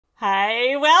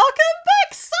Hey, welcome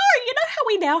back! So, you know how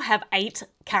we now have 8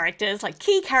 characters, like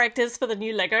key characters for the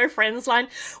new LEGO Friends line?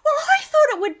 Well, I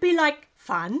thought it would be, like,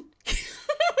 fun, if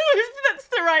that's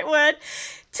the right word,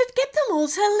 to get them all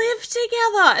to live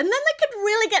together. And then they could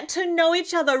really get to know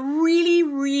each other really,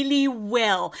 really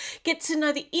well. Get to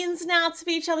know the ins and outs of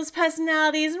each other's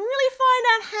personalities and really find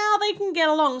out how they can get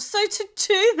along. So to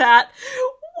do that,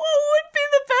 what would be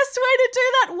the best way to do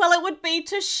that? Well, it would be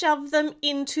to shove them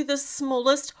into the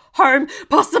smallest home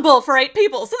possible for 8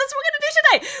 people. So that's what we're going to do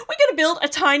today. We're going to build a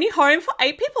tiny home for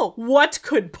 8 people. What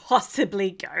could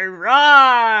possibly go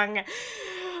wrong?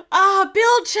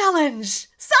 Build challenge.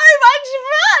 So much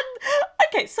fun!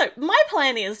 Okay, so my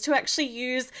plan is to actually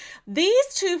use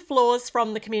these 2 floors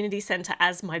from the community centre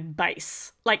as my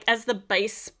base. Like, as the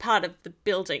base part of the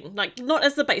building. Like, not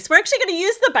as the base. We're actually going to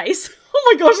use the base.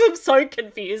 Oh my gosh, I'm so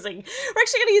confusing. We're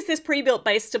actually going to use this pre-built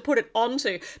base to put it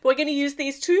onto. But we're going to use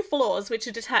these 2 floors, which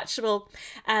are detachable,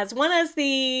 as one as the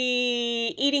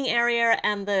eating area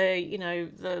and the, you know,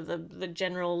 the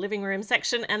general living room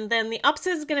section. And then the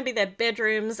upstairs is going to be their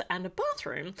bedrooms and a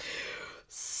bathroom.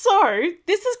 So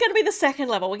this is going to be the second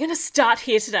level. We're going to start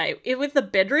here today with the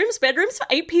bedrooms for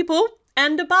 8 people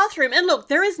and a bathroom. And look,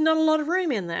 there is not a lot of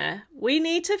room in there. We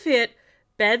need to fit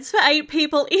beds for 8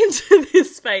 people into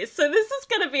this space. So this is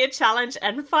going to be a challenge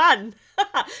and fun.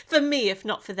 For me, if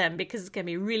not for them, because it's going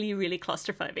to be really, really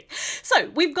claustrophobic. So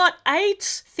we've got 8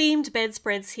 themed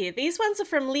bedspreads here. These ones are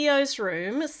from Leo's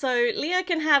room. So Leo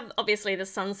can have, obviously, the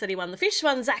sunsetty one, the fish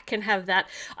one. Zach can have that.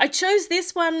 I chose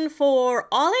this one for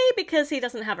Ollie because he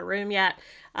doesn't have a room yet.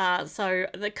 So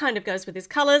that kind of goes with his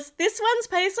colours. This one's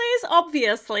Paisley's,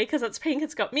 obviously, because it's pink,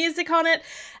 it's got music on it.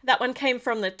 That one came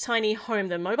from the tiny home,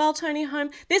 the mobile tiny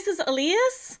home. This is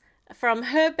Aaliyah's from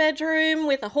her bedroom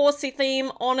with a horsey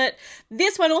theme on it.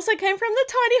 This one also came from the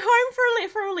tiny home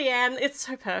for Leanne. It's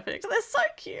so perfect. They're so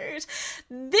cute.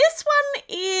 This one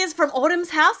is from Autumn's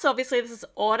house. Obviously, this is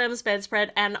Autumn's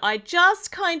bedspread, and I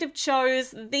just kind of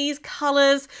chose these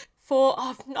colours for, oh,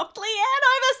 I've knocked Leanne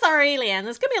over. Sorry, Leanne.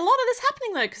 There's going to be a lot of this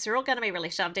happening, though, because you're all going to be really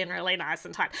shoved in really nice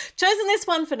and tight. Chosen this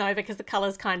one for Nova because the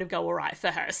colours kind of go all right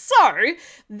for her. So,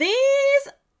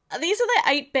 these are the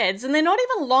 8 beds, and they're not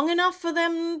even long enough for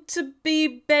them to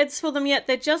be beds for them yet.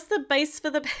 They're just the base for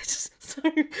the bed. So,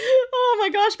 oh my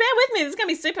gosh, bear with me. This is going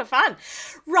to be super fun.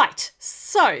 Right,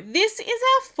 so this is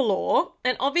our floor,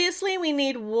 and obviously we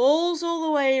need walls all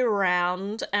the way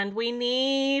around, and we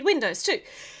need windows too.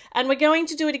 And we're going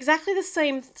to do it exactly the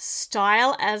same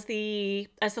style as this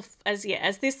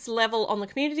level on the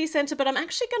community centre, but I'm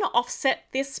actually going to offset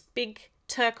this big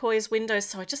turquoise window,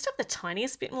 so I just have the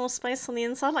tiniest bit more space on the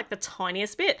inside, like the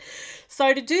tiniest bit.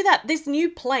 So to do that, this new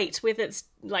plate with its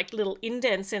like little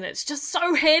indents in it's just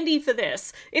so handy for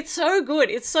this. It's so good.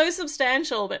 It's so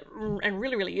substantial, and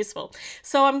really, really useful.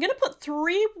 So I'm going to put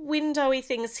 3 windowy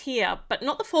things here, but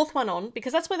not the 4th one on,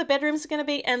 because that's where the bedrooms are going to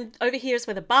be, and over here is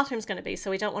where the bathroom's going to be, so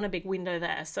we don't want a big window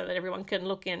there so that everyone can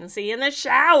look in and see in the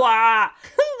shower.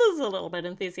 This is a little bit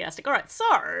enthusiastic. All right, so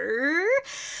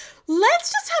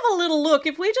let's just have a little look.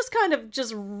 If we just kind of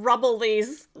just rubble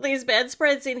these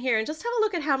bedspreads in here and just have a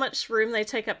look at how much room they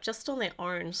take up just on their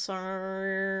own. So,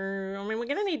 I mean, we're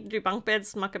going to need to do bunk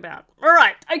beds, muck about. All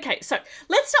right, okay, so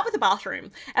let's start with the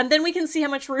bathroom, and then we can see how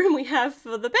much room we have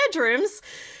for the bedrooms.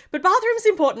 But bathroom's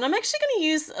important. I'm actually going to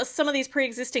use some of these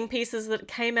pre-existing pieces that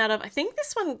came out of, I think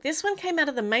this one came out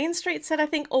of the Main Street set, I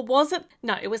think, or was it?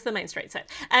 No, it was the Main Street set.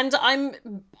 And I'm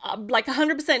like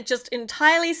 100% just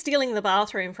entirely stealing the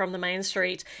bathroom from the Main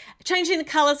Street, changing the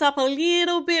colours up a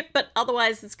little bit, but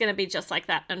otherwise it's going to be just like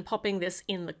that, and popping this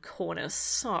in the corner.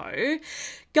 So,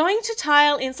 going to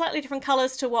tile in slightly different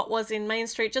colours to what was in Main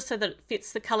Street, just so that it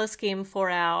fits the colour scheme for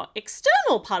our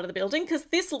external part of the building, because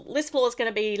this floor is going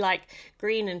to be like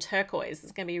green and turquoise.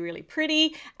 It's going to be really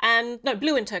pretty, and no,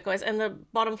 blue and turquoise, and the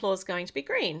bottom floor is going to be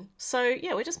green. So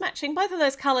yeah, we're just matching both of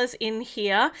those colours in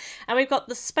here, and we've got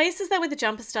the spaces there with the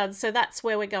jumper studs, so that's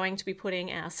where we're going to be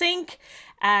putting our sink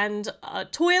and a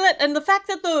toilet. And the fact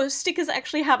that the stickers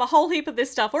actually have a whole heap of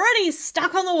this stuff already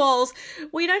stuck on the walls,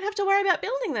 we don't have to worry about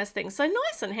building those things. So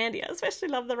nice and handy. I especially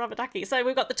love the rubber ducky. So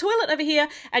we've got the toilet over here,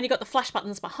 and you've got the flush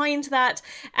buttons behind that.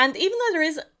 And even though there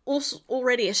is also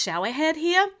already a shower head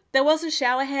here, there was a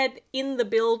shower head in the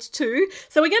build too.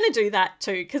 So we're going to do that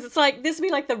too, because it's like, this would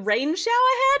be like the rain shower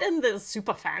head, and they're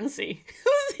super fancy.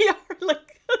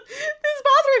 This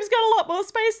bathroom's got a lot more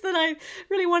space than I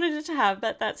really wanted it to have,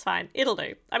 but that's fine. It'll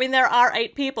do. I mean, there are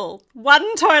 8 people.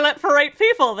 1 toilet for 8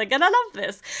 people. They're gonna love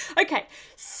this. Okay,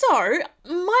 so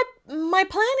my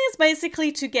plan is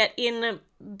basically to get in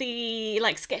the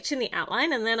like sketch in the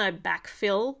outline, and then I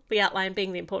backfill, the outline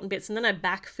being the important bits, and then I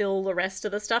backfill the rest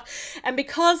of the stuff. And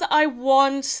because I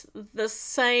want the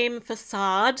same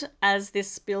facade as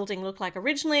this building looked like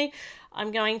originally,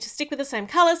 I'm going to stick with the same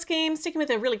color scheme, sticking with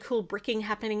a really cool bricking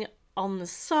happening on the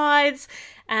sides.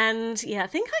 And yeah, I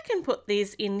think I can put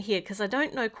these in here because I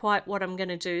don't know quite what I'm going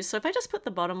to do. So if I just put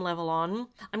the bottom level on,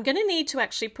 I'm going to need to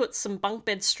actually put some bunk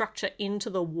bed structure into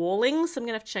the walling. So I'm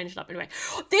going to have to change it up anyway.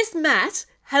 This mat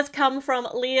has come from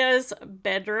Leo's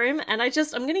bedroom, and I'm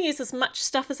going to use as much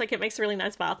stuff as I can. It makes a really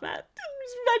nice bath mat.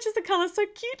 It matches the colour so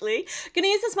cutely. I'm going to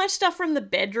use as much stuff from the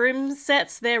bedroom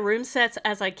sets, their room sets,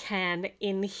 as I can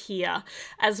in here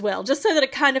as well, just so that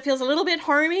it kind of feels a little bit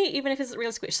homey, even if it's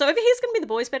really squished. So over here's going to be the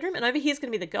boys' bedroom, and over here's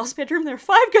going to be the girls' bedroom. There are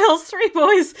 5 girls, 3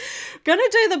 boys. Gonna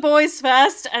do the boys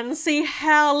first and see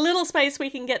how little space we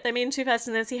can get them into first,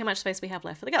 and then see how much space we have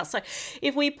left for the girls. So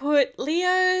if we put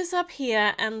Leo's up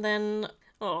here, and then...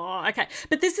 Oh, okay.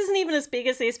 But this isn't even as big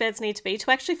as these beds need to be. To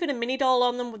actually fit a mini doll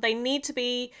on them, they need to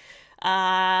be 6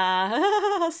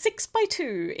 by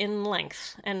 2 in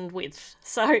length and width.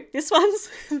 So this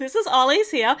is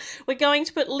Ollie's here. We're going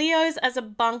to put Leo's as a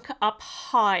bunk up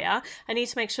higher. I need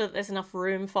to make sure that there's enough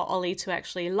room for Ollie to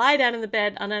actually lie down in the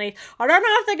bed underneath. I don't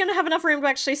know if they're going to have enough room to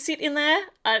actually sit in there.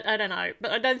 I don't know, but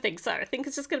I don't think so. I think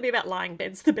it's just going to be about lying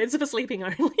beds. The beds are for sleeping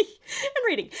only and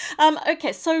reading.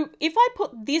 Okay, so if I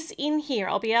put this in here,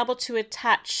 I'll be able to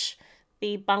attach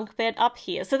the bunk bed up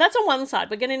here. So that's on one side.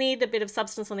 We're going to need a bit of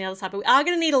substance on the other side, but we are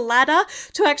going to need a ladder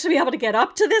to actually be able to get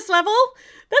up to this level.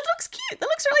 That looks cute. That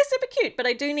looks really super cute, but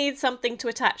I do need something to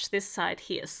attach this side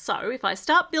here. So if I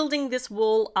start building this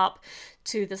wall up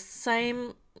to the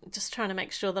same, just trying to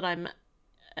make sure that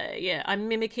I'm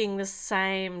mimicking the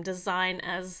same design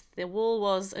as the wall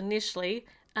was initially.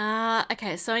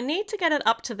 Okay, so I need to get it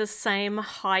up to the same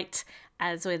height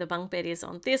as where the bunk bed is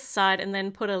on this side, and then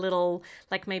put a little,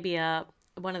 like maybe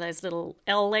one of those little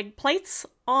L leg plates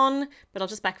on, but I'll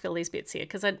just backfill these bits here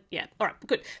because all right,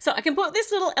 good. So I can put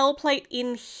this little L plate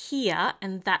in here,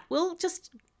 and that will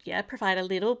just, provide a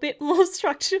little bit more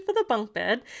structure for the bunk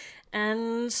bed.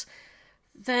 And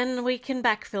then we can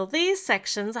backfill these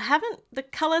sections. The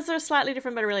colours are slightly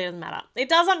different, but it really doesn't matter. It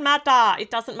doesn't matter. It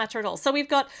doesn't matter at all. So we've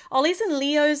got Ollie's and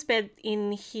Leo's bed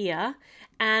in here,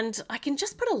 and I can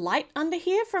just put a light under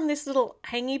here from this little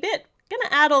hangy bit. I'm going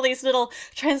to add all these little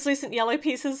translucent yellow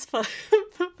pieces for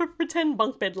pretend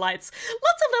bunk bed lights.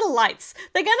 Lots of little lights.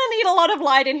 They're going to need a lot of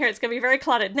light in here. It's going to be very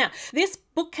cluttered. Now, this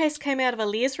bookcase came out of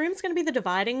Aaliyah's room. It's going to be the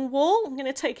dividing wall. I'm going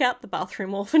to take out the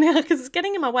bathroom wall for now because it's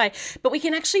getting in my way. But we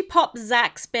can actually pop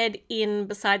Zach's bed in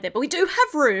beside there. But we do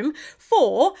have room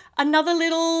for another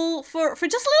little, for just a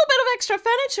little bit of extra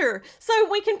furniture.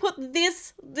 So we can put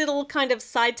this little kind of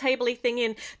side table-y thing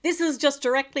in. This has just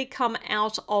directly come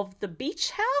out of the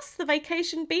beach house, the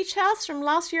vacation beach house from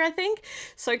last year, I think.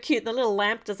 So cute. The little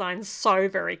lamp design's so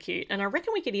very cute. And I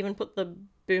reckon we could even put the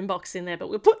boombox in there, but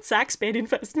we'll put Zach's bed in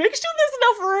first. Make sure there's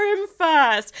enough room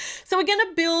first. So we're going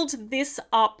to build this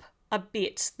up a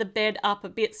bit, the bed up a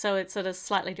bit, so it's at a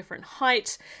slightly different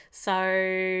height.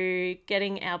 So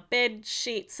getting our bed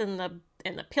sheets and the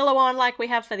pillow on like we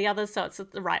have for the others, so it's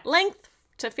at the right length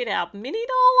to fit our mini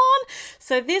doll on.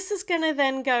 So this is going to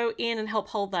then go in and help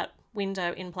hold that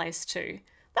window in place too.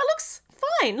 That looks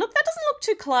fine. Look, that doesn't look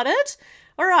too cluttered.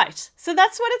 All right, so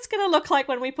that's what it's going to look like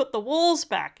when we put the walls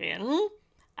back in.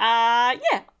 I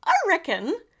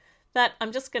reckon that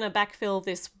I'm just going to backfill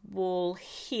this wall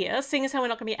here, seeing as how we're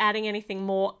not going to be adding anything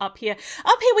more up here.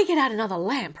 Up here we can add another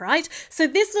lamp, right? So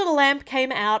this little lamp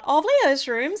came out of Leo's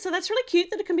room, so that's really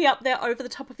cute that it can be up there over the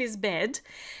top of his bed.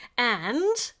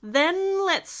 And then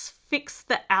let's fix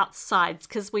the outsides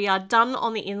because we are done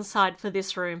on the inside for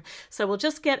this room. So we'll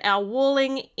just get our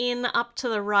walling in up to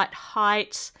the right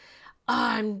height. Oh,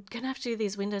 I'm going to have to do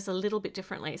these windows a little bit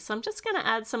differently. So I'm just going to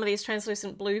add some of these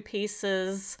translucent blue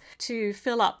pieces to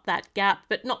fill up that gap,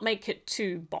 but not make it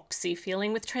too boxy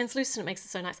feeling. With translucent, it makes it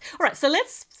so nice. All right, so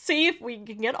let's see if we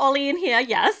can get Ollie in here.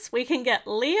 Yes, we can get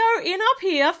Leo in up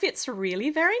here. Fits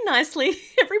really very nicely.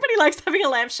 Everybody likes having a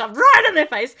lamp shoved right in their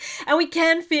face. And we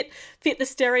can fit the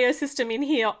stereo system in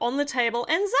here on the table.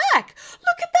 And Zach,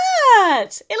 look at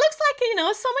that. It looks like,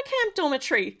 a summer camp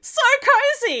dormitory. So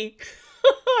cozy.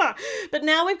 But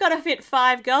now we've got to fit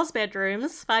 5 girls'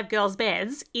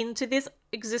 beds into this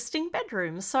existing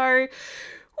bedroom. So,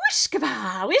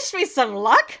 wish me some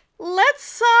luck.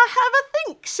 Let's have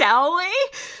a think, shall we?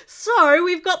 So,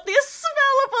 we've got this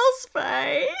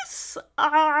available space.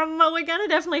 We're going to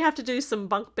definitely have to do some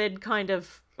bunk bed kind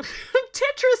of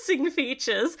Tetrising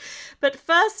features. But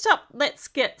first up, let's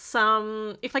get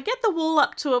some... If I get the wall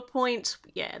up to a point,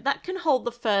 that can hold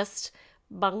the first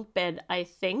bunk bed, I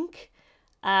think.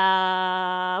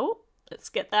 Let's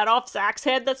get that off Zach's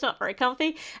head. That's not very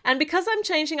comfy. And because I'm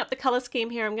changing up the color scheme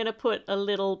here, I'm going to put a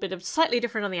little bit of slightly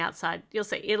different on the outside. You'll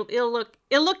see. It'll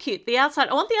look cute. The outside,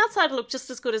 I want the outside to look just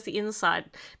as good as the inside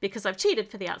because I've cheated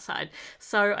for the outside.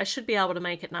 So I should be able to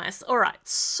make it nice. All right.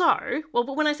 So, well,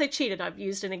 but when I say cheated, I've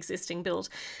used an existing build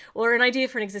or an idea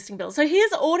for an existing build. So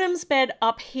here's Autumn's bed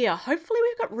up here. Hopefully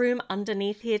we've got room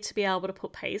underneath here to be able to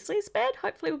put Paisley's bed.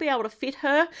 Hopefully we'll be able to fit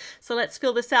her. So let's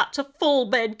fill this out to full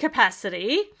bed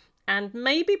capacity. And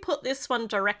maybe put this one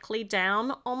directly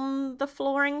down on the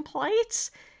flooring plate.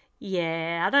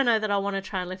 Yeah, I don't know that I want to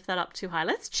try and lift that up too high.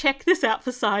 Let's check this out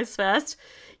for size first.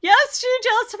 Yes, she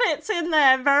just fits in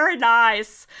there. Very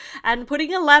nice. And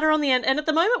putting a ladder on the end. And at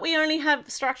the moment, we only have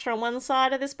structure on one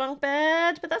side of this bunk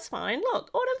bed, but that's fine.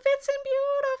 Look, Autumn fits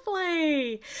in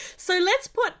beautifully. So let's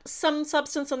put some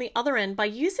substance on the other end by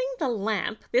using the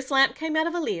lamp. This lamp came out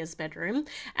of Aaliyah's bedroom.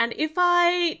 And if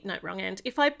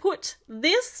if I put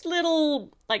this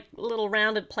little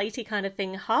rounded platey kind of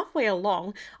thing halfway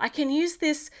along, I can use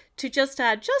this to just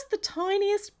add just the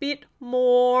tiniest bit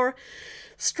more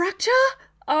structure.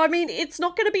 I mean, it's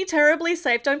not going to be terribly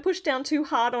safe. Don't push down too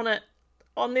hard on it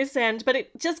on this end, but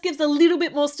it just gives a little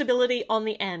bit more stability on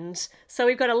the end. So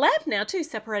we've got a lamp now too,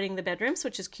 separating the bedrooms,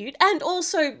 which is cute, and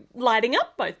also lighting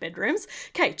up both bedrooms.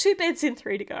 Okay, 2 beds in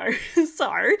 3 to go.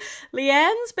 So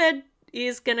Leanne's bed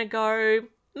is going to go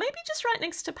maybe just right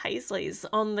next to Paisley's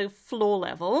on the floor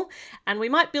level. And we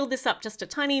might build this up just a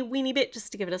tiny weeny bit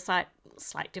just to give it a slight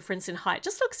difference in height.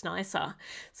 Just looks nicer.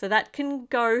 So that can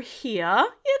go here. Yeah,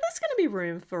 there's going to be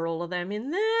room for all of them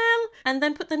in there. And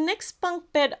then put the next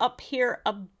bunk bed up here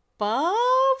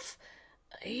above.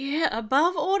 Yeah,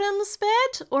 above Autumn's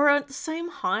bed or at the same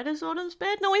height as Autumn's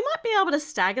bed. No, we might be able to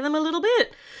stagger them a little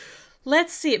bit.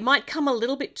 Let's see. It might come a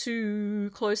little bit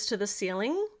too close to the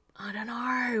ceiling. I don't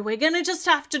know. We're going to just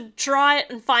have to try it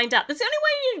and find out. It's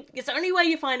the only way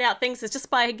you find out things is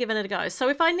just by giving it a go. So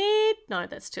if I need, no,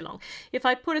 that's too long. If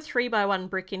I put a 3x1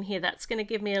 brick in here, that's going to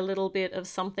give me a little bit of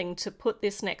something to put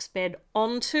this next bed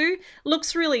onto.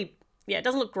 Looks really, yeah, it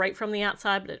doesn't look great from the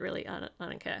outside, but it really, I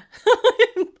don't care.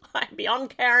 I'm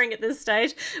beyond caring at this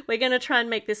stage. We're going to try and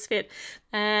make this fit.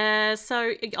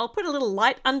 So I'll put a little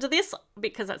light under this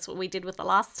because that's what we did with the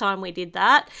last time we did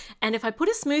that. And if I put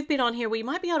a smooth bit on here, we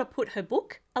might be able to put her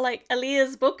book, like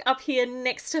Aaliyah's book, up here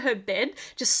next to her bed,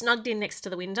 just snugged in next to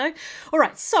the window. All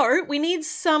right, so we need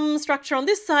some structure on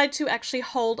this side to actually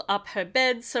hold up her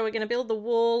bed. So we're going to build the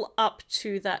wall up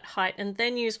to that height and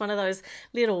then use one of those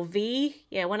little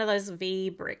one of those V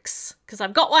bricks, because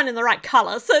I've got one in the right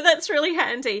color, so that's really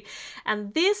handy.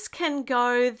 And this can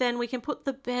go, then we can put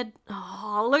the bed,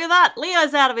 oh, look at that,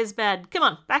 Leo's out of his bed. Come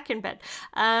on, back in bed.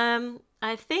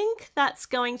 I think that's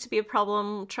going to be a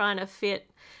problem trying to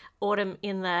fit Autumn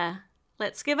in there.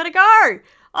 Let's give it a go.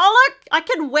 Oh, look, I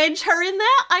can wedge her in there.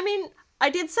 I mean,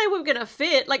 I did say we were going to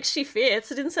fit, like she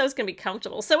fits. I didn't say it was going to be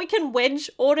comfortable. So we can wedge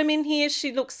Autumn in here.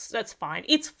 She looks, that's fine.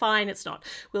 It's fine. It's not.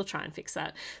 We'll try and fix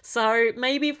that. So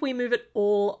maybe if we move it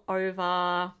all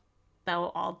over.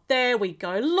 Oh, there we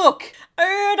go. Look,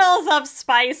 oodles of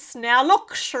space now.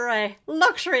 Luxury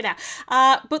now.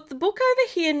 Put the book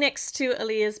over here next to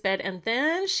Aaliyah's bed, and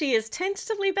then she is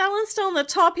tentatively balanced on the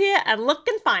top here and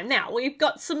looking fine. Now, we've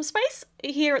got some space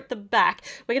here at the back.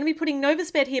 We're going to be putting Nova's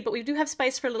bed here, but we do have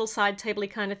space for a little side table-y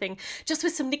kind of thing, just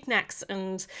with some knickknacks.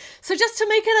 And so just to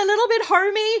make it a little bit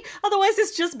homey, otherwise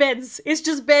it's just beds. It's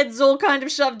just beds all kind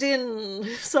of shoved in.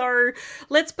 So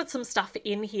let's put some stuff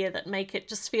in here that make it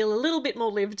just feel a little bit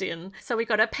more lived in. So we've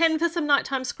got a pen for some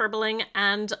nighttime scribbling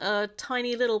and a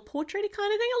tiny little portrait-y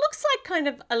kind of thing. It looks like kind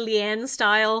of a Leanne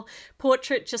style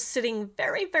portrait, just sitting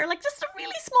very, very, like just a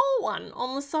really small one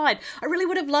on the side. I really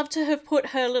would have loved to have put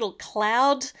her little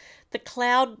the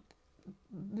cloud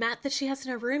mat that she has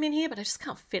in her room in here, but I just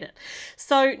can't fit it.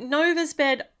 So Nova's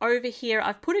bed over here,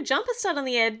 I've put a jumper stud on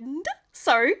the end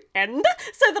so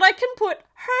that I can put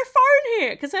her phone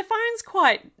here, because her phone's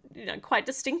quite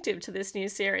distinctive to this new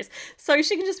series. So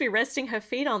she can just be resting her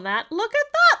feet on that. Look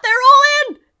at that, they're all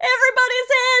in.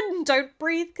 Everybody's in. Don't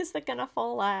breathe because they're gonna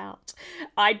fall out.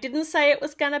 I didn't say it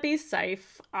was gonna be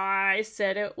safe. I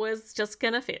said it was just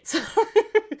gonna fit. So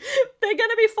they're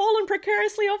gonna be falling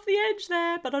precariously off the edge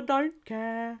there, but I don't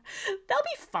care. They'll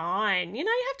be fine. You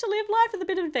know, you have to live life with a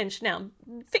bit of adventure. Now,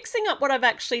 fixing up what I've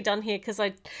actually done here, because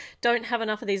I don't have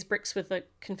enough of these bricks with the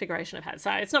configuration I've had. So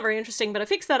it's not very interesting, but I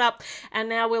fixed that up. And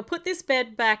now we'll put this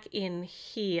bed back in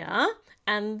here.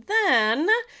 And then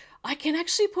I can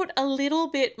actually put a little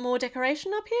bit more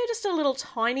decoration up here, just a little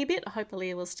tiny bit. Hopefully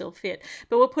it will still fit.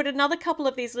 But we'll put another couple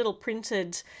of these little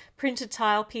printed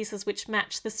tile pieces which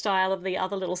match the style of the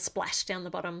other little splash down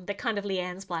the bottom. They're kind of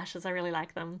Leanne splashes. I really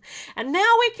like them. And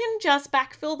now we can just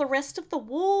backfill the rest of the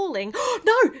walling.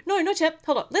 No, not yet.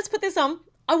 Hold on. Let's put this on.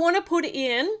 I want to put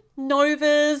in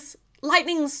Nova's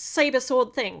lightning saber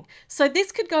sword thing. So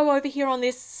this could go over here on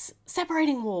this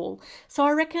separating wall. So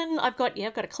I reckon I've got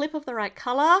a clip of the right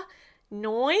color.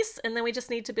 Nice. And then we just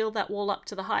need to build that wall up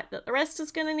to the height that the rest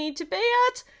is going to need to be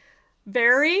at.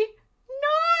 Very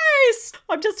nice.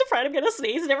 I'm just afraid I'm going to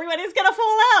sneeze and everybody's going to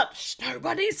fall out. Shh,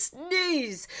 nobody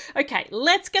sneeze. Okay,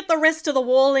 let's get the rest of the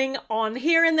walling on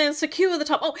here and then secure the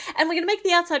top. Oh, and we're going to make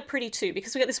the outside pretty too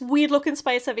because we got this weird looking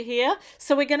space over here.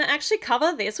 So we're going to actually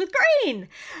cover this with green.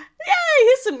 Yay,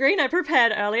 here's some green I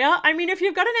prepared earlier. I mean, if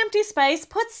you've got an empty space,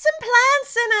 put some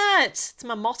plants in it. It's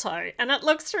my motto and it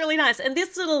looks really nice. And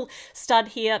this little stud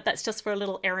here, that's just for a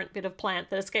little errant bit of plant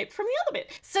that escaped from the other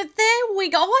bit. So there we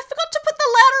go. Oh, I forgot to put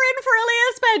the ladder in for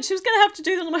Elia's bed. She was going to have to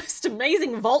do the most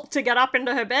amazing vault to get up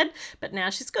into her bed, but now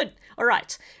she's good. All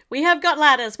right, we have got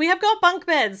ladders. We have got bunk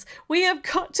beds. We have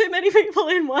got too many people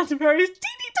in one very teeny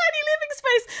tiny living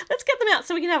space. Let's get them out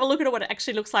so we can have a look at what it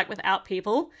actually looks like without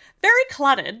people. Very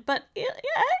cluttered, but yeah,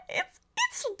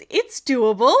 it's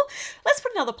doable. Let's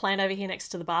put another plant over here next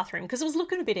to the bathroom because it was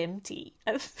looking a bit empty,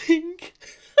 I think.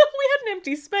 We had an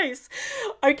empty space.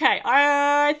 Okay,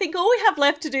 I think all we have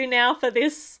left to do now for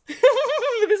this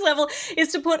for this level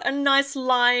is to put a nice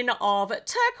line of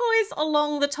turquoise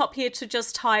along the top here to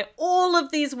just tie all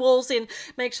of these walls in,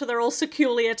 make sure they're all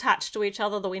securely attached to each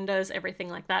other, the windows, everything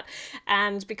like that.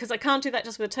 And because I can't do that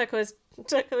just with turquoise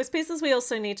pieces, we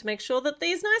also need to make sure that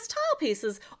these nice tile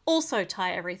pieces also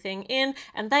tie everything in,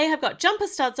 and they have got jumper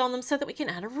studs on them so that we can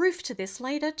add a roof to this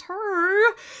later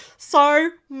too.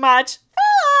 So much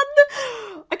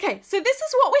fun! Okay, so this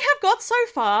is what we have got so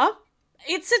far.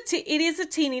 It is a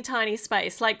teeny tiny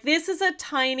space. Like, this is a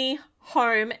tiny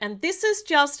home, and this is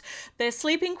just their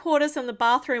sleeping quarters and the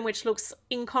bathroom, which looks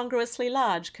incongruously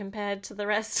large compared to the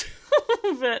rest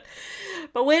of it.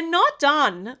 But we're not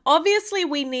done. Obviously,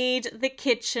 we need the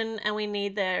kitchen and we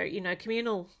need their,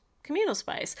 communal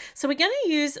space. So we're going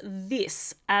to use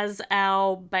this as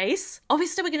our base.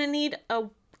 Obviously, we're going to need a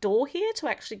door here to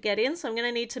actually get in, so I'm going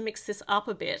to need to mix this up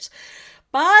a bit.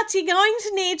 But you're going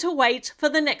to need to wait for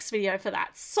the next video for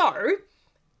that. So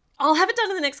I'll have it done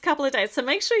in the next couple of days, so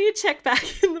make sure you check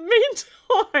back in the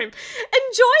meantime.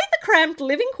 Enjoy the cramped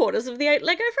living quarters of the 8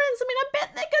 Lego friends. I mean, I bet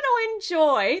they're going to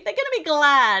enjoy. They're going to be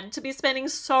glad to be spending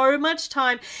so much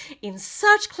time in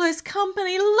such close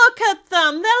company. Look at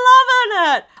them. They're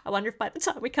loving it. I wonder if by the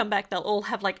time we come back, they'll all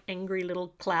have like angry little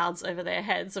clouds over their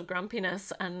heads of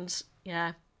grumpiness. And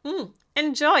yeah,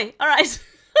 enjoy. All right.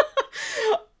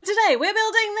 Today we're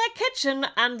building their kitchen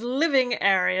and living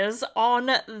areas on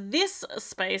this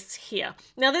space here.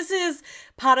 Now this is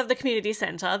part of the community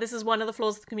centre. This is one of the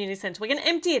floors of the community centre. We're going to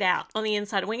empty it out on the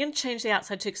inside, and we're going to change the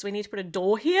outside too because we need to put a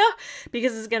door here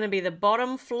because it's going to be the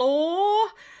bottom floor.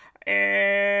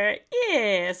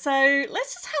 Yeah, so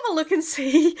let's just have a look and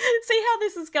see how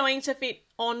this is going to fit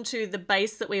onto the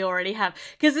base that we already have,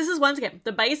 because this is once again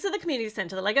the base of the community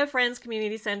center, the Lego Friends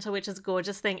community center, which is a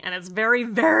gorgeous thing, and it's very,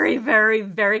 very, very,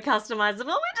 very customizable, which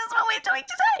is what we're doing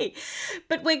today.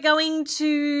 But we're going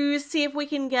to see if we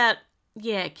can get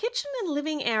kitchen and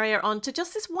living area onto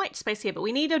just this white space here, but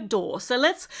we need a door. So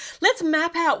let's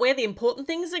map out where the important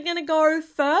things are going to go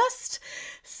first,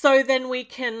 so then we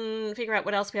can figure out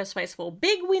what else we have space for.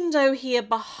 Big window here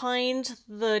behind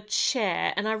the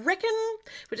chair, and I reckon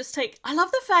we just I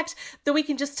love the fact that we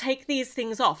can just take these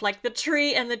things off, like the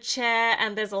tree and the chair,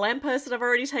 and there's a lamppost that I've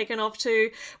already taken off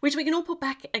too, which we can all put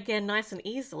back again nice and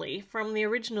easily from the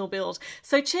original build.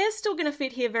 So chair's still going to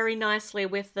fit here very nicely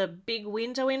with the big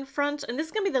window in front. And this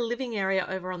is going to be the living area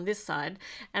over on this side.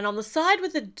 And on the side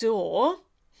with the door,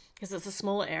 because it's a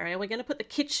smaller area, we're going to put the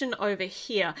kitchen over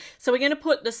here. So we're going to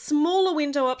put the smaller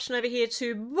window option over here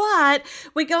too, but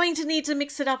we're going to need to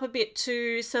mix it up a bit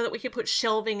too so that we can put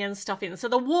shelving and stuff in. So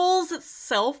the walls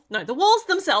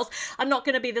themselves are not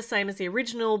going to be the same as the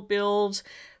original build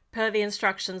per the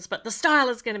instructions, but the style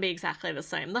is going to be exactly the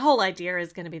same. The whole idea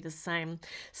is going to be the same.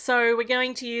 So we're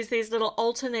going to use these little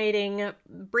alternating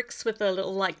bricks with the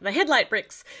little, like the headlight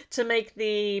bricks, to make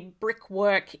the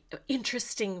brickwork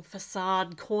interesting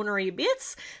facade cornery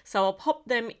bits. So I'll pop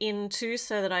them in too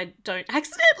so that I don't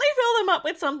accidentally fill them up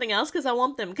with something else, because I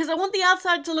want the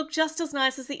outside to look just as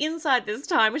nice as the inside this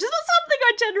time, which is not something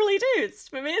I generally do.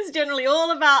 For me, it's generally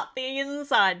all about the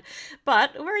inside.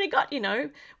 But we've already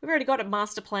got a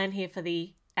master plan here for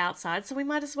the outside, so we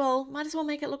might as well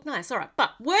make it look nice. All right,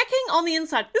 but working on the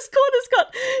inside, this corner's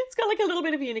got like a little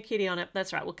bit of Unikitty on it.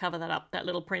 That's right, we'll cover that up, that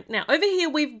little print. Now over here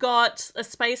we've got a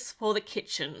space for the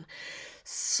kitchen.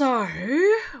 So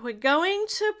we're going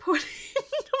to put in,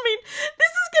 I mean,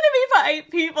 this is going to be for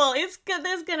 8 people.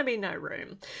 There's going to be no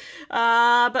room.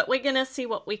 But we're going to see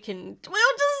what we can,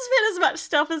 we'll just fit as much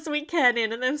stuff as we can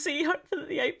in and then see, hopefully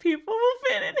the 8 people will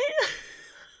fit in here.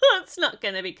 It's not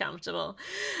going to be comfortable.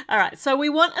 All right, so we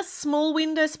want a small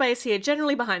window space here,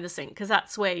 generally behind the sink, because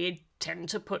that's where you tend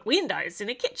to put windows in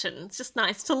a kitchen. It's just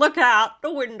nice to look out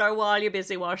the window while you're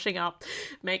busy washing up.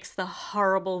 Makes the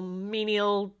horrible,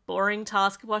 menial, boring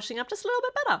task of washing up just a little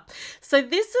bit better. So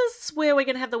this is where we're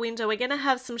going to have the window. We're going to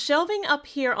have some shelving up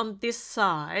here on this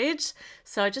side.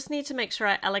 So I just need to make sure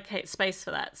I allocate space for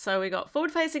that. So we got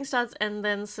forward-facing studs and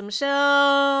then some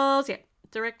shelves. Yeah,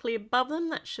 directly above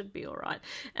them. That should be all right.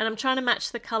 And I'm trying to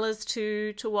match the colors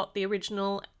to what the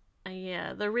original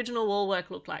the original wall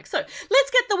work looked like. So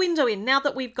let's get the window in now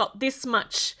that we've got this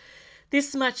much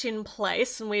in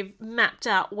place and we've mapped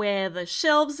out where the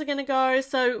shelves are going to go.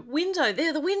 So window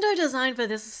there, the window design for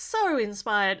this is so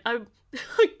inspired.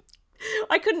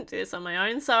 I couldn't do this on my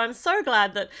own, so I'm so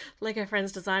glad that LEGO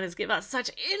Friends designers give us such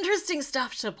interesting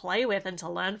stuff to play with and to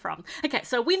learn from. Okay,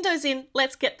 so windows in,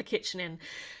 let's get the kitchen in.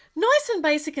 Nice and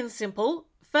basic and simple.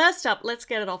 First up, let's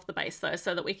get it off the base though,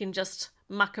 so that we can just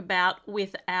muck about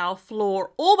with our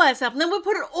floor all by itself, and then we'll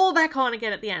put it all back on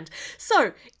again at the end.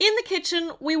 So in the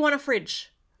kitchen, we want a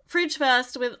fridge. Fridge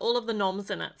first with all of the knobs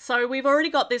in it. So we've already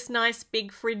got this nice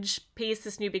big fridge piece,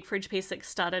 this new big fridge piece that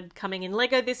started coming in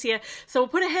LEGO this year. So we'll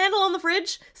put a handle on the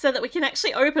fridge so that we can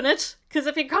actually open it, because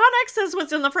if you can't access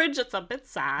what's in the fridge, it's a bit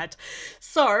sad.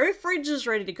 So fridge is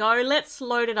ready to go. Let's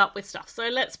load it up with stuff. So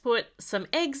let's put some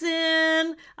eggs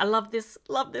in. I love this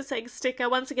egg sticker.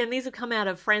 Once again, these have come out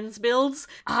of Friends builds.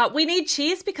 We need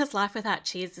cheese because life without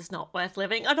cheese is not worth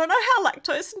living. I don't know how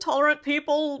lactose intolerant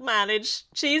people manage.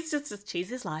 Cheese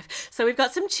is life. So we've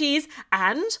got some cheese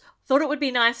and thought it would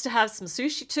be nice to have some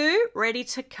sushi too, ready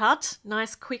to cut.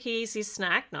 Nice, quick, easy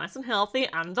snack, nice and healthy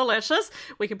and delicious.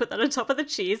 We can put that on top of the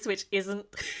cheese, which isn't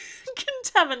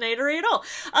contaminatory at all.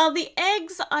 The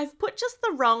eggs, I've put just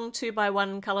the wrong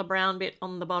 2x1 colour brown bit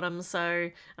on the bottom, so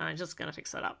I'm just going to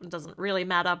fix that up. It doesn't really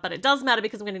matter, but it does matter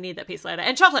because I'm going to need that piece later.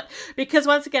 And chocolate, because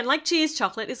once again, like cheese,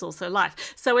 chocolate is also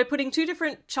life. So we're putting 2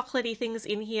 different chocolatey things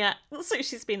in here. The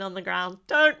sushi's been on the ground.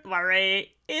 Don't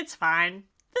worry, it's fine.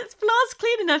 This floor's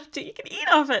clean enough you can eat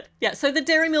off it. Yeah, so the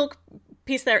dairy milk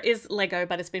piece there is Lego,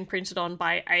 but it's been printed on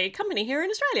by a company here in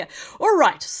Australia. All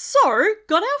right, so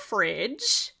got our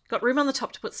fridge. Got room on the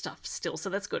top to put stuff still, so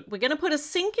that's good. We're going to put a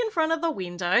sink in front of the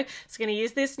window. So we're going to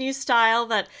use this new style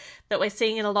that we're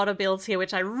seeing in a lot of builds here,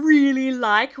 which I really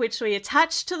like, which we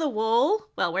attach to the wall.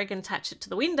 Well, we're going to attach it to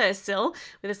the windowsill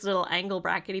with this little angle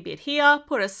brackety bit here.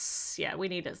 We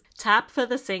need a tap for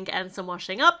the sink and some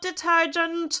washing up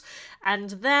detergent.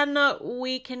 And then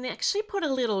we can actually put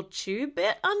a little tube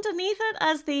bit underneath it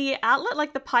as the outlet,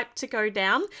 like the pipe to go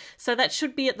down. So that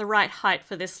should be at the right height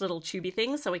for this little tubey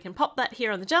thing. So we can pop that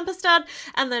here on the jumper stud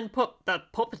and then pop the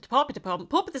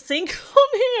sink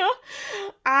on here.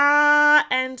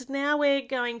 And now we're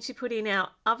going to put in our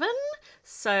oven.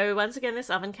 So once again,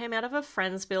 this oven came out of a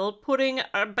Friends build, putting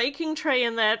a baking tray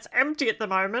in there. It's empty at the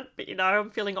moment, but you know, I'm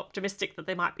feeling optimistic that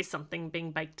there might be something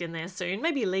being baked in there soon.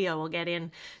 Maybe Leo will get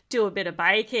in, do a bit of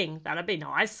baking. That'd be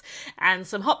nice. And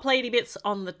some hot platey bits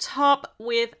on the top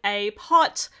with a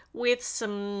pot with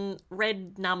some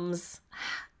red nums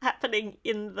happening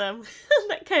in them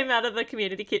that came out of the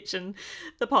community kitchen,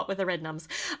 the pot with the red nums.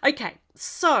 Okay,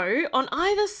 so on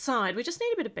either side, we just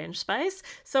need a bit of bench space.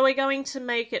 So we're going to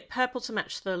make it purple to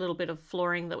match the little bit of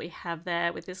flooring that we have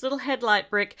there with this little headlight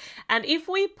brick. And if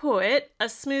we put a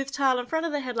smooth tile in front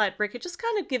of the headlight brick, it just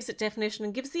kind of gives it definition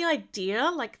and gives the idea,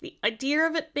 like the idea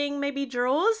of it being maybe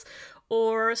drawers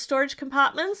or storage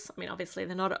compartments. I mean, obviously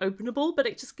they're not openable, but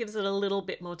it just gives it a little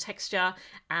bit more texture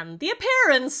and the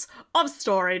appearance of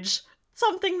storage.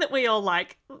 Something that we all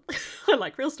like. I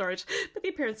like real storage, but the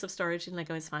appearance of storage in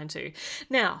Lego is fine too.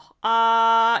 Now,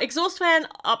 exhaust fan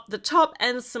up the top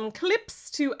and some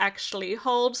clips to actually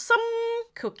hold some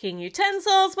cooking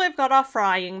utensils. We've got our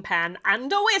frying pan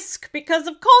and a whisk, because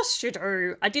of course you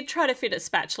do. I did try to fit a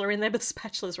spatula in there, but the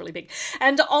spatula's really big.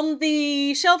 And on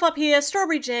the shelf up here,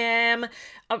 strawberry jam.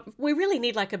 We really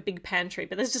need like a big pantry,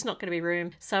 but there's just not going to be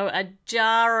room. So a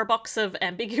jar or a box of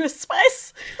ambiguous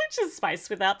spice, which is spice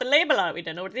without the label on it. We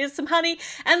don't know what it is. Some honey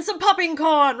and some popping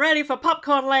corn, ready for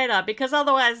popcorn later, because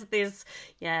otherwise they're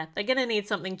going to need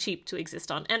something cheap to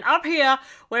exist on. And up here,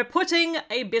 we're putting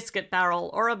a biscuit barrel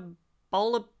or a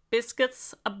bowl of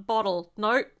biscuits, a bottle.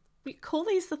 No, we call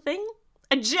these the thing?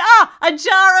 A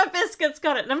jar of biscuits,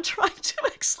 got it. And I'm trying to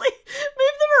actually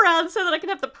move them around so that I can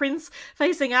have the prints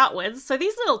facing outwards. So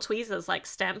these little tweezers, like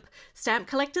stamp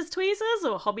collectors tweezers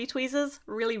or hobby tweezers,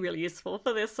 really, really useful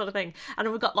for this sort of thing. And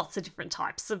we've got lots of different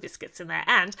types of biscuits in there.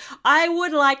 And I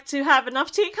would like to have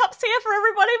enough teacups here for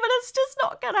everybody, but it's just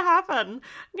not going to happen.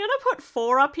 I'm going to put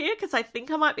 4 up here because I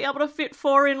think I might be able to fit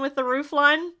 4 in with the roof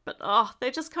line. But they're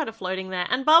just kind of floating there.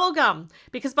 And bubblegum,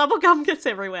 because bubblegum gets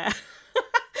everywhere.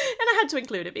 And I had to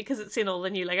include it because it's in all the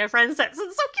new Lego Friends sets.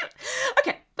 It's so cute.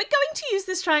 Okay, we're going to use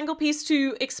this triangle piece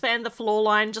to expand the floor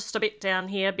line just a bit down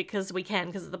here because we can,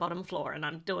 because it's the bottom floor and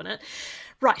I'm doing it.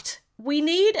 Right, we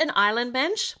need an island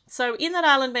bench. So in that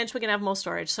island bench, we're going to have more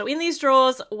storage. So in these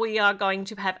drawers, we are going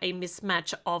to have a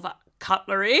mismatch of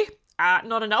cutlery.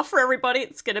 Not enough for everybody.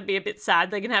 It's going to be a bit sad.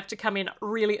 They're going to have to come in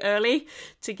really early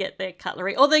to get their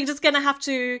cutlery. Or they're just going to have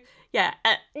to, they're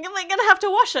going to have to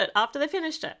wash it after they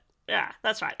finished it. Yeah,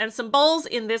 that's right. And some bowls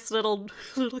in this little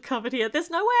cupboard here.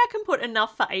 There's no way I can put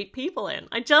enough for 8 people in.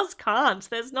 I just can't.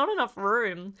 There's not enough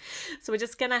room. So we're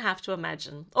just going to have to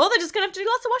imagine. Or they're just going to have to do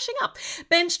lots of washing up.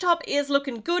 Bench top is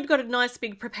looking good. Got a nice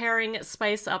big preparing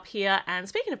space up here. And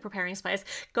speaking of preparing space,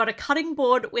 got a cutting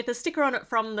board with a sticker on it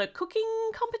from the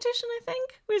cooking competition, I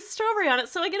think, with strawberry on it.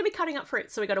 So we're going to be cutting up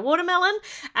fruit. So we got a watermelon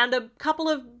and a couple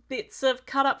of bits of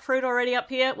cut up fruit already up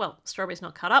here. Well, strawberry's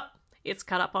not cut up. It's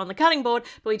cut up on the cutting board,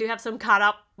 but we do have some cut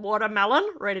up watermelon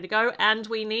ready to go, and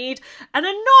we need an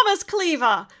enormous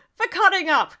cleaver for cutting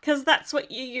up, because that's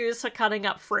what you use for cutting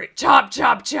up fruit. Chop,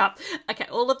 chop, chop. Okay,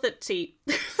 all of the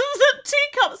the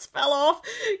teacups fell off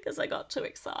because I got too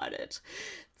excited.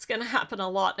 It's going to happen a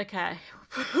lot. Okay.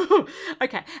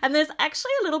 Okay. And there's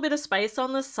actually a little bit of space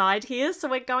on the side here. So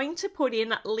we're going to put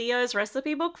in Leo's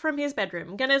recipe book from his bedroom.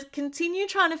 I'm going to continue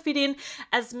trying to fit in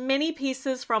as many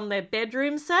pieces from their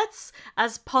bedroom sets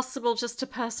as possible just to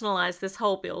personalize this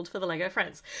whole build for the Lego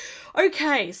Friends.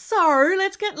 Okay. So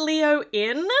let's get Leo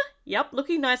in. Yep,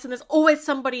 looking nice, and there's always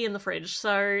somebody in the fridge,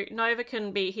 so Nova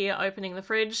can be here opening the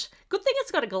fridge. Good thing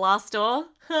it's got a glass door,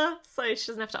 so she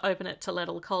doesn't have to open it to let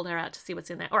all the cold air out to see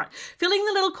what's in there. All right, filling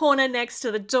the little corner next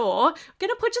to the door, I'm going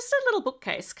to put just a little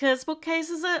bookcase, because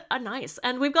bookcases are nice,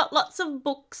 and we've got lots of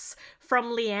books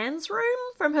from Leanne's room,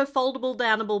 from her foldable,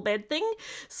 downable bed thing,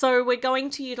 so we're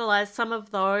going to utilise some of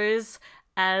those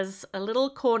as a little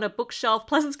corner bookshelf,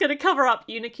 plus it's going to cover up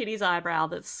Unikitty's eyebrow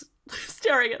that's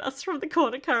staring at us from the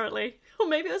corner currently. Or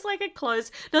maybe it was like a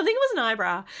closed... No, I think it was an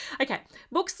eyebrow. Okay,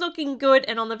 books looking good.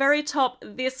 And on the very top,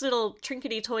 this little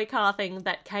trinkety toy car thing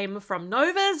that came from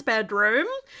Nova's bedroom.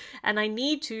 And I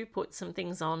need to put some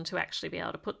things on to actually be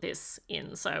able to put this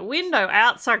in. So window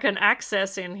out so I can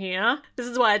access in here. This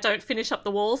is why I don't finish up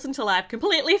the walls until I've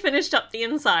completely finished up the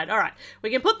inside. All right, we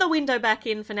can put the window back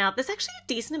in for now. There's actually a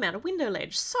decent amount of window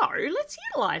ledge, so let's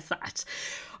utilize that.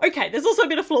 Okay, there's also a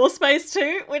bit of floor space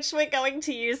too, which we're going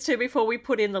to use too before we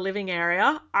put in the living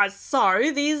area.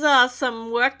 So these are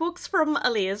some workbooks from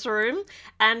Aaliyah's room,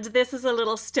 and this is a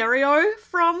little stereo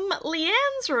from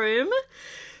Leanne's room.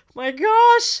 My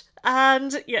gosh.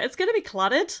 And yeah, it's going to be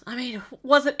cluttered. I mean,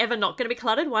 was it ever not going to be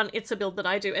cluttered? 1, it's a build that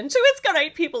I do. And 2, it's got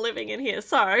 8 people living in here.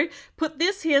 So put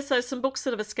this here. So some books that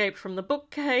have escaped from the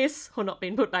bookcase or not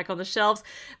been put back on the shelves.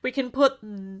 We can put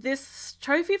this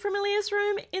trophy from Elia's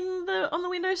room on the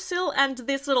windowsill. And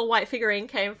this little white figurine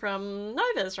came from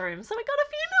Nova's room. So we got a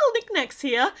few little knickknacks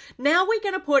here. Now we're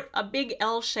going to put a big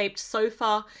L-shaped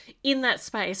sofa in that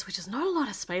space, which is not a lot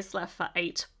of space left for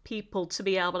 8 people to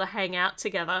be able to hang out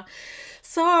together.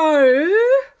 So,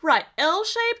 right,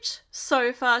 L-shaped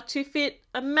sofa to fit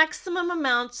a maximum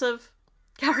amount of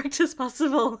characters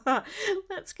possible.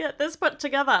 Let's get this put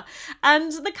together.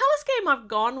 And the colour scheme I've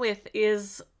gone with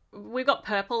is, we've got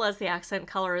purple as the accent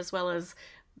colour as well as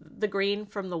the green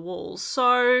from the walls.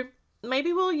 So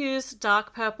maybe we'll use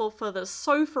dark purple for the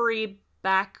sofa-y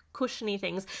back cushiony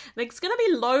things. It's going to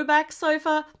be low back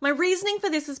sofa. My reasoning for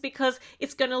this is because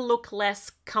it's going to look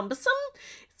less cumbersome.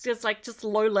 It's just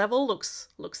low level looks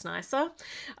nicer.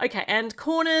 Okay, and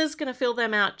corners, going to fill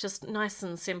them out just nice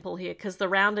and simple here because the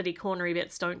roundedy cornery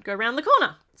bits don't go around the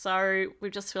corner. So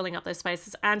we're just filling up those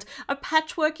spaces, and a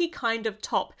patchworky kind of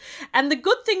top. And the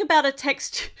good thing about a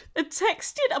textured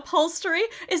upholstery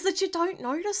is that you don't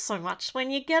notice so much when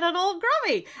you get it all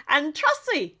grubby. And trust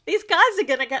me, these guys are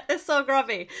going to get this all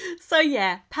grubby. So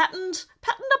yeah, patterned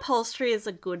upholstery is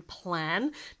a good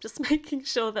plan. Just making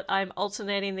sure that I'm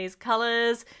alternating these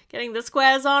colours, getting the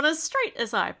squares on as straight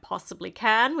as I possibly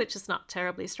can, which is not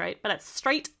terribly straight, but it's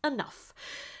straight enough.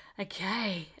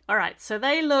 Okay, all right, so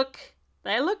they look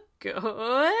Good.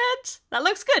 That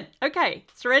looks good. Okay,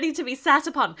 it's ready to be sat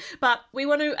upon. But we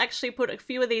want to actually put a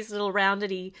few of these little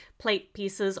roundedy plate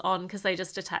pieces on because they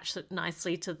just attach it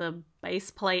nicely to the base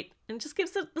plate and just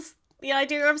gives it the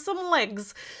idea of some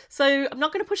legs. So I'm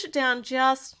not going to push it down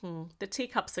just... the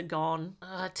teacups are gone.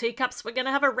 Teacups, we're going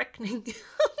to have a reckoning. The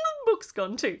book's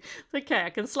gone too. Okay, I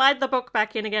can slide the book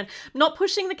back in again. I'm not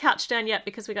pushing the couch down yet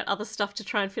because we got other stuff to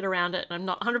try and fit around it and I'm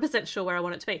not 100% sure where I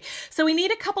want it to be. So we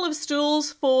need a couple of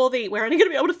stools for the... We're only going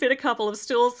to be able to fit a couple of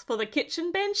stools for the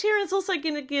kitchen bench here. It's also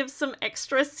going to give some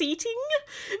extra seating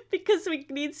because we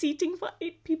need seating for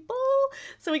 8 people.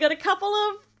 So we got a couple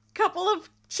of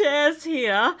chairs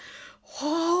here.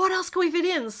 Oh, what else can we fit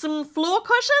in? Some floor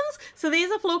cushions. So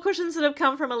these are floor cushions that have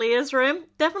come from Aaliyah's room.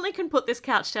 Definitely can put this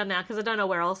couch down now because I don't know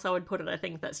where else I would put it. I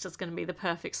think that's just going to be the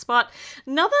perfect spot.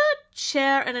 Another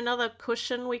chair and another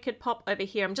cushion we could pop over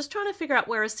here. I'm just trying to figure out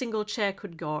where a single chair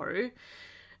could go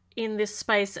in this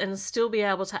space and still be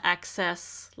able to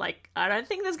access, like, I don't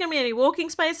think there's going to be any walking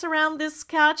space around this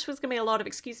couch. There's going to be a lot of,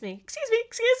 excuse me,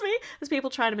 as people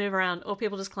try to move around or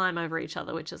people just climb over each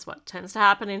other, which is what tends to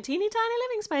happen in teeny tiny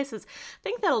living spaces. I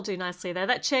think that'll do nicely there.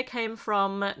 That chair came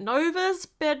from Nova's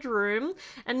bedroom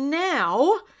and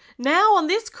now on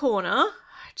this corner,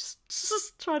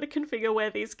 just trying to configure where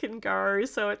these can go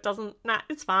so it doesn't... Nah,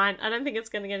 it's fine. I don't think it's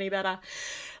going to get any better.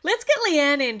 Let's get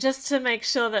Leanne in just to make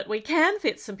sure that we can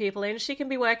fit some people in. She can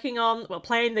be working on, well,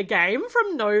 playing the game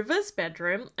from Nova's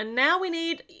bedroom. And now we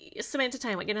need some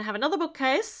entertainment. We're going to have another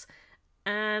bookcase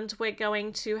and we're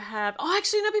going to have... Oh,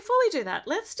 actually, no, before we do that,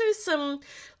 let's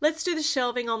do the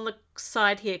shelving on the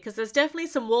side here because there's definitely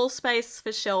some wall space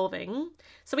for shelving.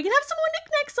 So we can have some more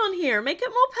knickknacks on here. Make it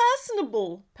more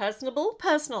personable.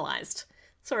 Personalized.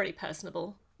 It's already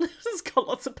personable. It's got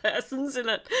lots of persons in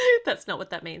it. That's not what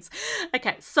that means.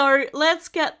 Okay, so let's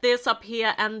get this up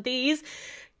here and these...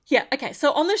 Yeah, okay,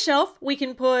 so on the shelf we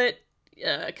can put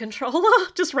controller,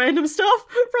 just random stuff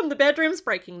from the bedrooms,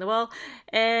 breaking the wall.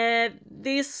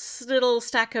 This little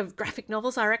stack of graphic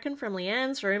novels, I reckon, from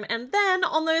Leanne's room. And then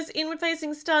on those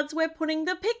inward-facing studs, we're putting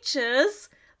the pictures,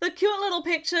 the cute little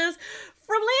pictures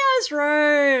from Leo's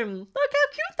room. Look how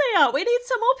cute they are. We need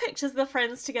some more pictures of the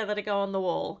friends together to go on the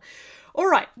wall. All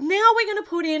right, now we're going to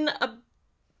put in a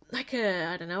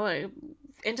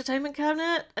entertainment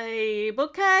cabinet, a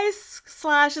bookcase, /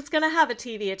 it's going to have a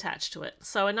TV attached to it.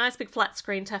 So a nice big flat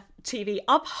screen TV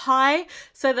up high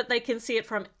so that they can see it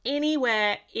from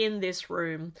anywhere in this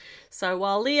room. So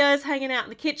while Leo's hanging out in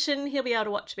the kitchen, he'll be able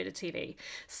to watch a bit of TV.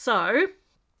 So,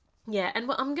 yeah, and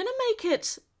I'm going to make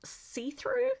it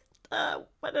see-through. I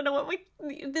don't know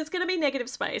there's going to be negative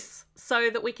space so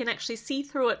that we can actually see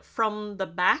through it from the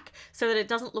back so that it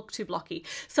doesn't look too blocky.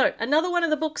 So another one of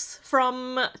the books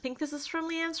from, I think this is from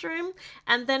Leanne's room.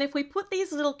 And then if we put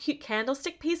these little cute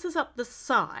candlestick pieces up the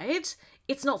side,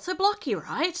 it's not so blocky,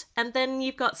 right? And then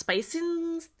you've got space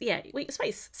in,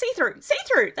 space, see-through.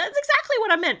 That's exactly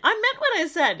what I meant. I meant what I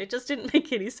said. It just didn't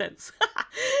make any sense.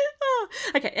 Oh.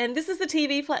 Okay, and this is the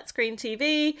TV, flat screen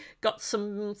TV. Got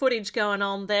some footage going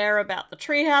on there about the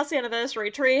treehouse, the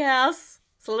anniversary treehouse.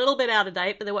 It's a little bit out of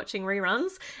date, but they're watching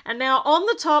reruns. And now on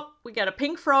the top, we get a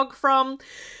pink frog from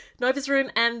Nova's room.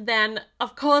 And then,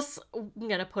 of course, I'm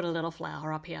going to put a little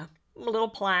flower up here. A little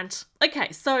plant.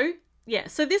 Okay, so... yeah,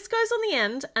 so this goes on the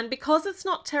end, and because it's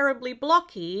not terribly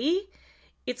blocky,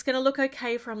 it's going to look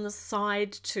okay from the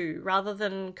side too, rather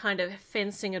than kind of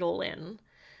fencing it all in.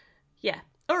 Yeah,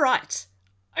 all right.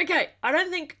 Okay,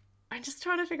 I'm just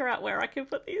trying to figure out where I can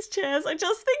put these chairs. I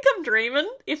just think I'm dreaming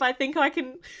if I think I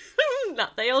can... No,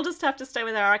 they all just have to stay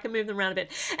where they are. I can move them around a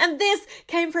bit. And this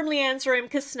came from Leanne's room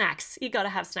because snacks. You got to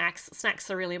have snacks. Snacks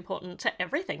are really important to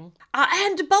everything.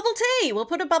 And bubble tea. We'll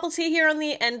put a bubble tea here on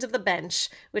the end of the bench,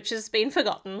 which has been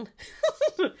forgotten.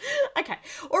 Okay,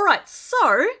 all right.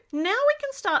 So now we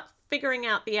can start figuring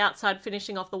out the outside,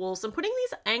 finishing off the walls and putting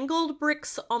these angled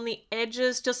bricks on the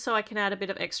edges just so I can add a bit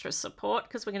of extra support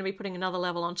because we're going to be putting another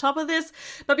level on top of this.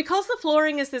 But because the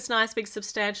flooring is this nice big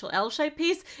substantial L-shaped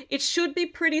piece, it should be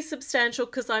pretty substantial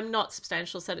because I'm not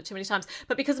substantial, said it too many times,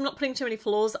 but because I'm not putting too many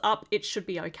floors up, it should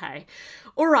be okay.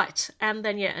 All right, and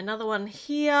then yeah, another one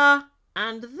here.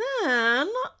 And then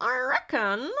I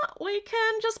reckon we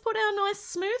can just put our nice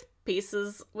smooth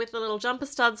pieces with the little jumper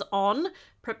studs on,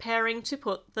 preparing to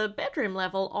put the bedroom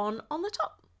level on the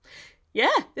top. Yeah,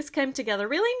 this came together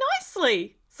really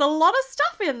nicely. It's a lot of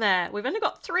stuff in there. We've only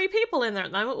got 3 people in there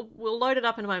at the moment. We'll load it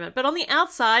up in a moment. But on the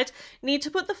outside, need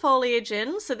to put the foliage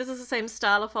in. So this is the same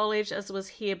style of foliage as was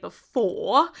here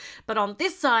before. But on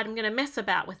this side, I'm going to mess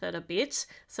about with it a bit.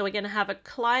 So we're going to have a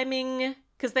climbing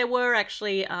because there were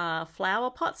actually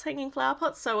flower pots, hanging flower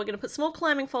pots. So we're going to put some more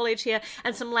climbing foliage here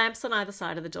and some lamps on either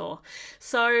side of the door.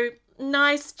 So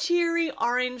nice, cheery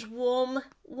orange, warm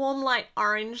light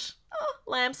orange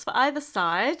lamps for either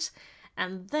side.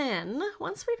 And then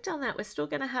once we've done that, we're still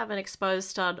going to have an exposed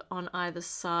stud on either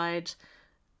side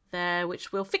there,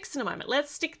 which we'll fix in a moment.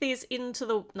 Let's stick these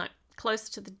close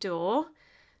to the door.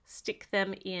 Stick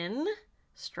them in.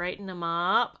 Straighten them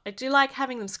up. I do like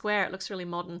having them square. It looks really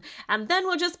modern. And then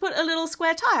we'll just put a little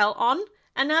square tile on.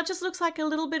 And now it just looks like a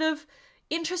little bit of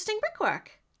interesting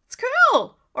brickwork. It's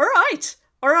cool. All right.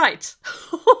 All right.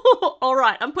 All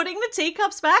right. I'm putting the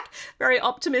teacups back very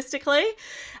optimistically.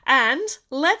 And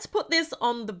let's put this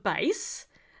on the base.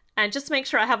 And just make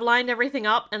sure I have lined everything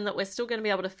up and that we're still going to be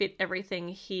able to fit everything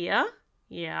here.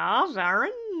 Yeah, very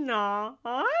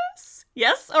nice.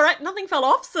 Yes, all right, nothing fell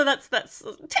off, so that's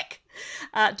tick.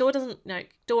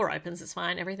 Door opens, it's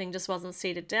fine. Everything just wasn't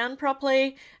seated down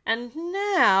properly. And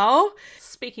now,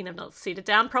 speaking of not seated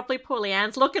down properly, poor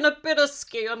Leanne's looking a bit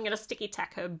askew. I'm going to sticky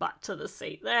tack her butt to the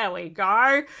seat. There we go.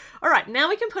 All right, now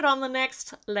we can put on the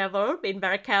next level. Being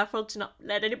very careful to not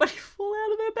let anybody fall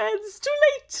out of their beds. It's too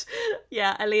late.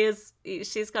 Yeah, Ellie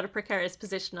she's got a precarious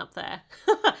position up there.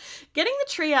 Getting the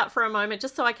tree out for a moment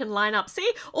just so I can line up. See,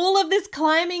 all of this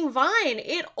climbing vine,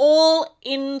 it all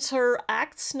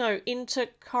interacts,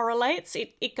 intercorrelates.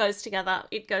 It goes together.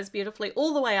 It goes beautifully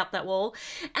all the way up that wall.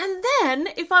 And then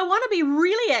if I want to be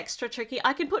really extra tricky,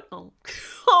 I can put, oh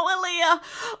Aaliyah,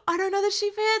 I don't know that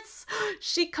she fits.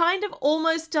 She kind of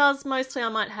almost does. Mostly I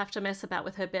might have to mess about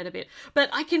with her bed a bit. But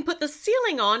I can put the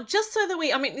ceiling on just so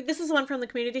that this is the one from the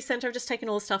community centre. I've just taken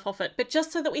all the stuff off it. But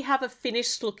just so that we have a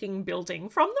finished looking building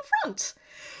from the front.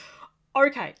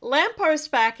 Okay,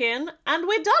 lamppost back in, and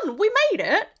we're done. We made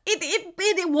it.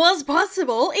 It was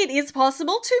possible. It is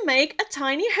possible to make a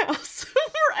tiny house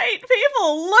for 8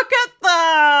 people. Look at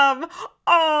them.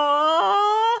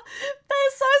 Oh,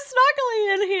 they're so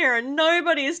snuggly in here, and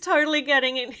nobody's totally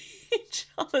getting in each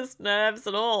other's nerves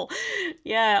at all.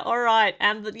 Yeah, all right.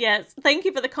 And yes, thank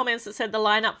you for the comments that said the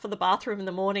lineup for the bathroom in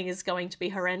the morning is going to be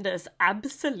horrendous.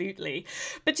 Absolutely.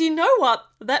 But you know what?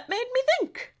 That made me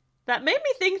think. That made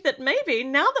me think that maybe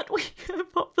now that we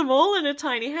have put them all in a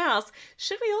tiny house,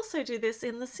 should we also do this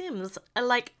in The Sims?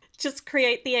 Like, just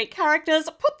create the 8 characters,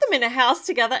 put them in a house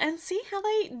together and see how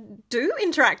they do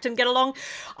interact and get along.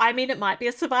 I mean, it might be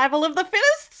a survival of the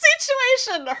fittest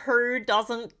situation. Who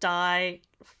doesn't die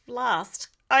last?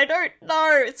 I don't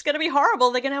know. It's going to be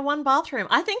horrible. They're going to have one bathroom.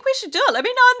 I think we should do it. Let me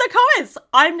know in the comments.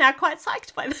 I'm now quite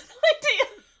psyched by that idea.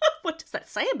 What does that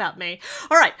say about me?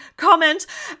 All right, comment.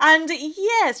 And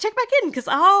yes, check back in because,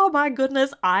 oh my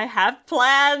goodness, I have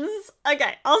plans.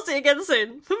 Okay, I'll see you again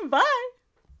soon. Bye.